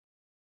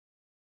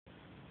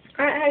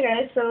Alright, hi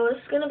guys, so this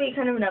is going to be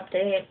kind of an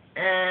update,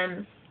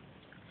 and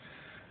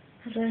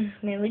I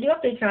mainly do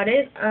updates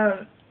nowadays,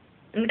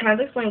 and kind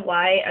of explain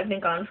why I've been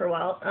gone for a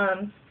while.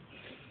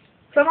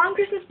 So I'm on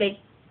Christmas break,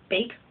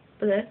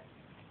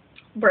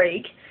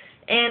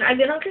 and I've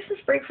been on Christmas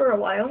break for a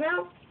while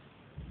now,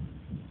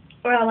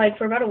 or like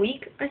for about a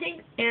week, I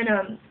think,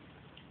 and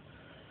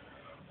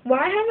why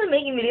I haven't been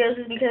making videos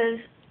is because,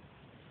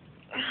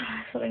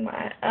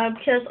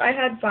 because I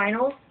had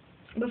finals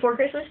before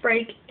Christmas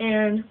break,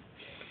 and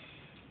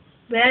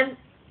then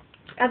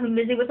I've been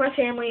busy with my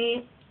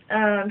family,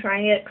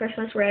 trying to get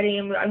Christmas ready,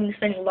 and I've been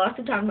spending lots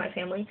of time with my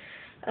family,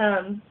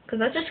 because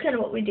that's just kind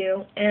of what we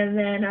do. And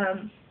then,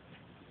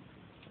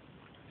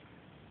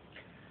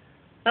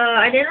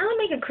 I didn't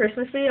really make a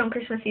Christmas video on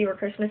Christmas Eve or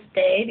Christmas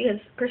Day,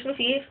 because Christmas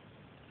Eve,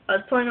 I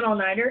was pulling an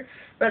all-nighter,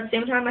 but at the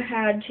same time I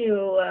had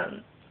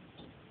to,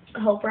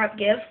 help wrap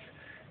gifts,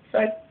 so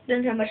I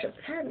didn't have much,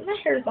 my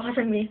hair is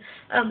bothering me,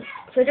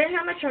 so I didn't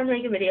have much time to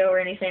make a video or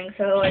anything,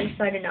 so I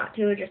decided not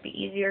to. It'd just be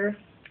easier,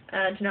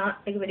 to not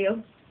make a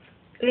video.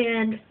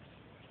 And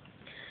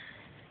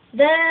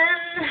then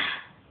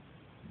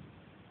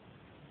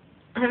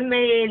I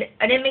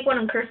didn't make one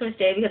on Christmas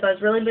Day because I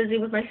was really busy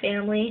with my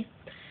family,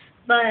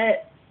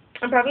 but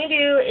I'm probably going to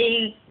do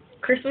a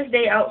Christmas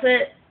Day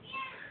outfit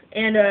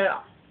and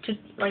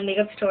like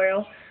makeup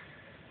tutorial.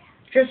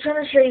 Just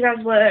trying to show you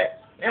guys what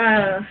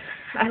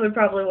I would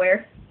probably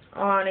wear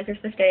on a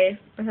Christmas Day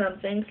or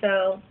something,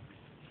 so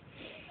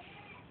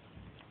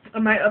I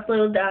might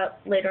upload that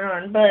later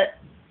on, but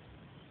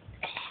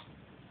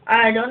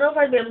I don't know if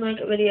I'd be able to make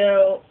a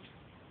video.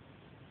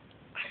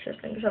 I just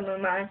think of something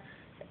in mind.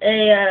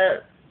 A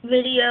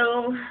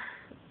video.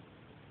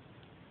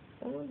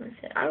 What was I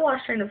saying? I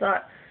lost train of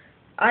thought.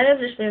 I have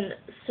just been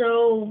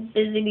so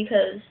busy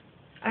because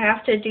I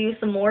have to do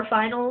some more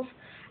finals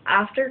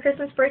after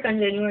Christmas break on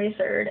January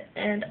 3rd,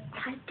 and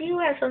I do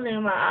have something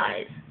in my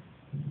eyes.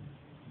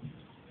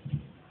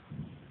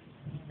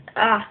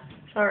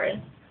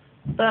 Sorry.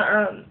 But,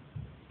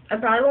 I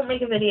probably won't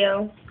make a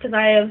video because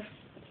I have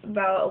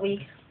about a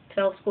week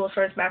till school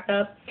starts back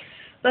up.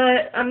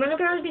 But I'm going to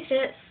probably be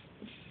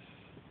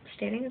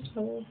standing is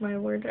my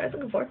word that I was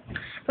looking for.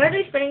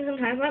 Probably spending some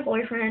time with my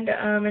boyfriend,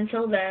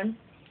 until then.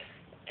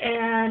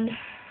 And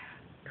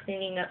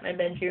cleaning up my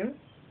bedroom.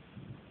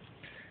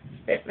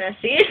 It's a bit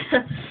messy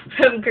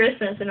from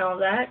Christmas and all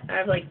that. I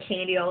have like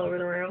candy all over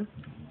the room.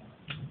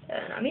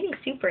 And I'm eating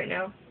soup right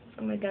now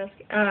on my desk.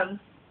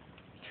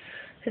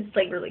 Because it's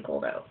like really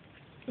cold out.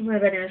 My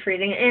bedroom is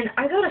freezing. And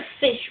I got a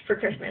fish for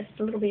Christmas. It's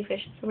a little baby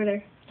fish. It's over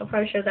there. I'll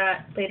probably show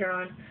that later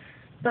on.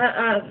 But,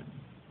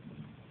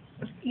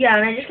 yeah,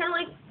 and I just kind of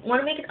like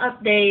want to make an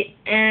update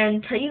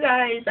and tell you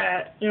guys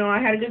that, you know, I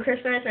had a good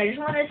Christmas. I just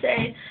want to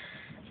say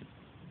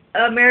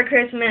Merry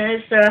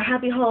Christmas,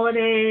 Happy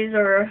Holidays,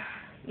 or,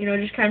 you know,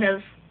 just kind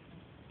of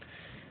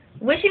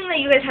wishing that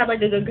you guys had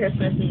like a good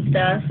Christmas and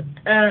stuff.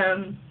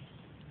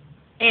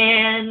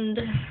 And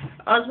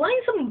I was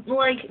wanting some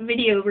like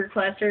video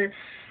requests or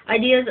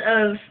ideas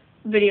of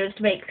videos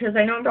to make, because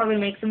I know I'm probably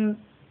going to make some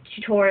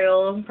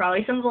tutorials,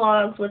 probably some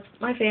vlogs with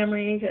my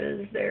family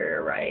because they're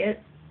a riot.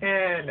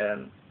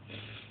 And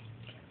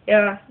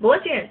yeah, but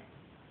once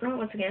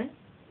again,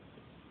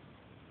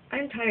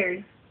 I'm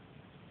tired.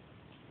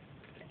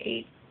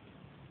 It's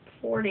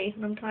 8:40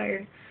 and I'm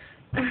tired.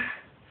 I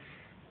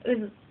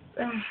don't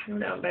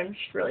know, but I'm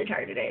just really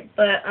tired today.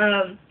 But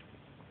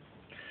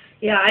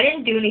yeah, I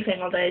didn't do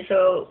anything all day,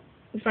 so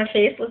if my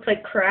face looks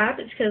like crap,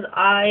 it's because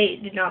I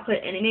did not put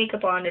any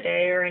makeup on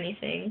today or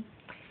anything.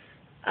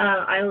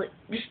 I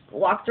just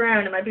walked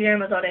around in my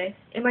pajamas all day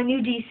in my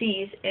new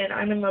DCs, and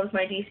I'm in love with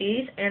my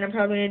DCs, and I'm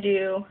probably going to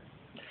do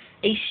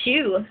a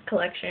shoe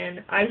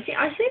collection. I've seen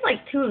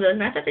like 2 of those,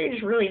 and I thought they were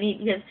just really neat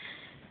because,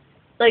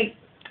 like,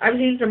 I've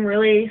seen some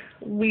really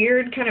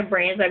weird kind of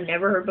brands I've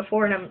never heard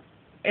before, and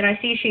I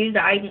see shoes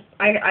that I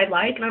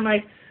like, and I'm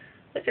like,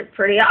 those are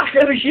pretty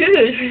awesome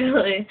shoes,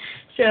 really.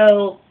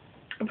 So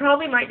I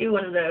probably might do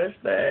one of those,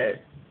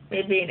 but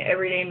maybe an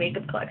everyday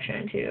makeup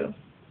collection too.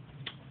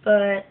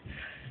 But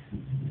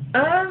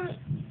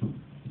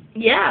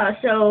yeah,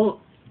 so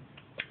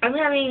I'm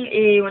having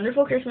a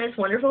wonderful Christmas,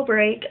 wonderful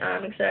break,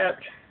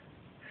 except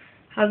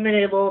I haven't been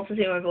able to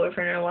see my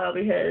boyfriend in a while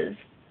because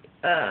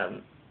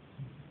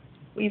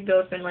we've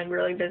both been like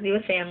really busy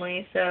with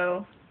family,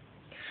 so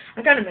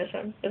I kind of miss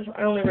him because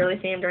I only really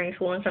see him during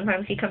school, and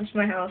sometimes he comes to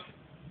my house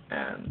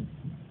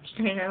just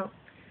to hang out.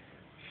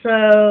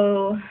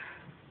 So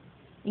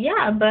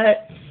yeah,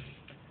 but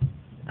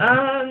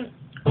I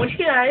want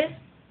you guys,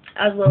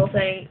 as a little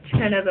thing, to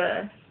kind of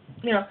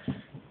you know,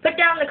 put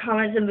down in the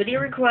comments some video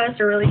requests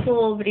or really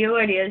cool video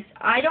ideas.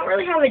 I don't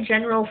really have a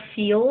general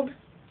field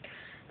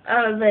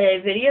of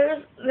the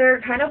videos.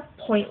 They're kind of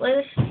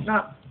pointless.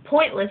 Not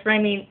pointless, but I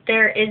mean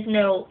there is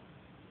no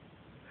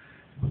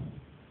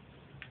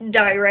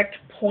direct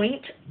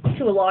point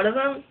to a lot of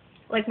them.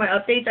 Like my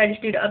updates, I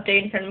just do to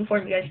update and kind of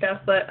inform you guys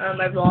stuff, but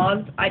my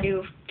vlogs, I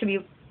do to be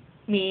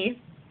me.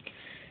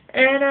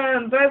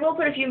 And, but I will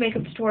put a few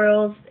makeup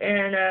tutorials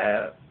and,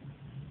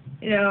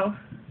 you know,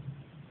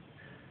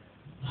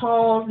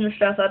 hauls and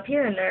stuff up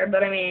here and there,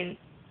 but I mean,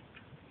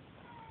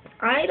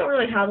 I don't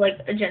really have like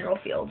a general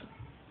field.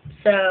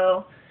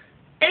 So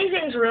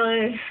anything's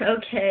really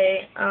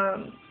okay.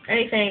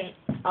 Anything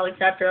I'll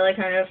accept really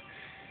kind of.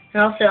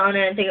 And I'll sit on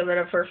it and think about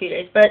it for a few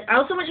days. But I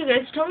also want you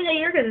guys to tell me how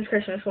your guys'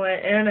 Christmas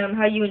went and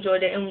how you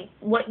enjoyed it and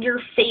what your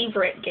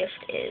favorite gift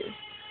is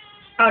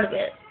out of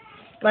it.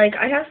 Like,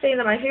 I have to say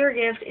that my favorite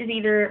gift is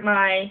either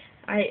I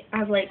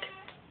have like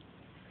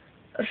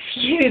a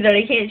few that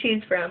I can't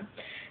choose from.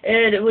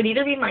 It would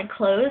either be my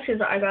clothes,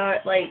 because I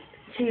got like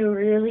 2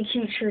 really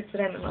cute shirts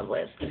that I'm in love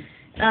with.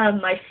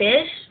 My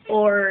fish,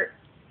 or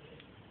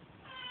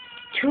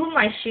a few of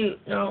my shoes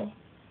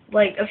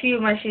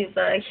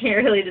that I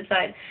can't really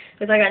decide.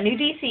 Because I got new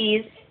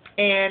DCs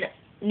and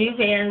new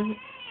Vans.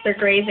 They're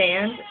gray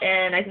Vans,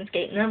 and I can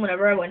skate in them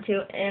whenever I want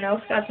to. And I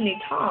also got some new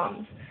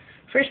Toms.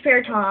 First pair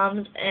of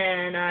Toms,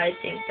 and I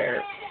think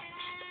they're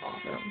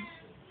awesome.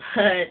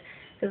 But,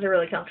 because they're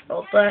really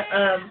comfortable. But,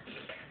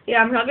 yeah,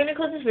 I'm probably going to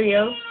close this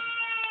video,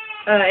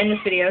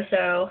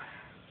 so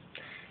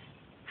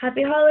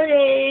happy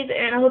holidays,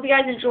 and I hope you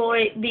guys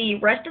enjoy the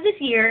rest of this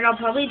year, and I'll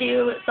probably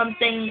do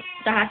something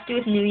that has to do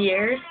with New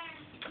Year's.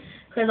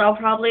 Because I'm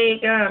probably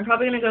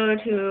gonna go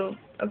to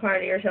a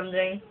party or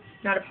something.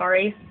 Not a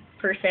party,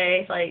 per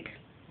se, like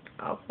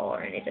alcohol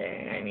or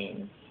anything. I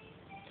mean,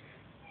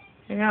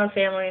 hang out with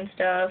family and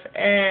stuff.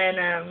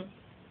 And,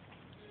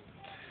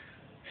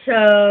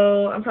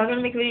 so, I'm probably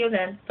gonna make a video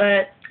then.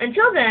 But,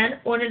 until then,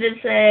 wanted to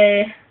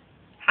say,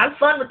 have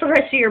fun with the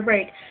rest of your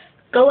break.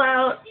 Go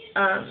out,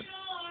 not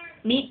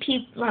meet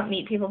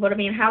people, but I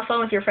mean, have fun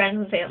with your friends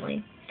and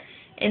family.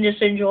 And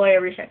just enjoy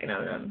every second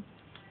of them.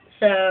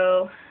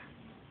 So,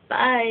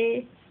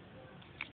 bye.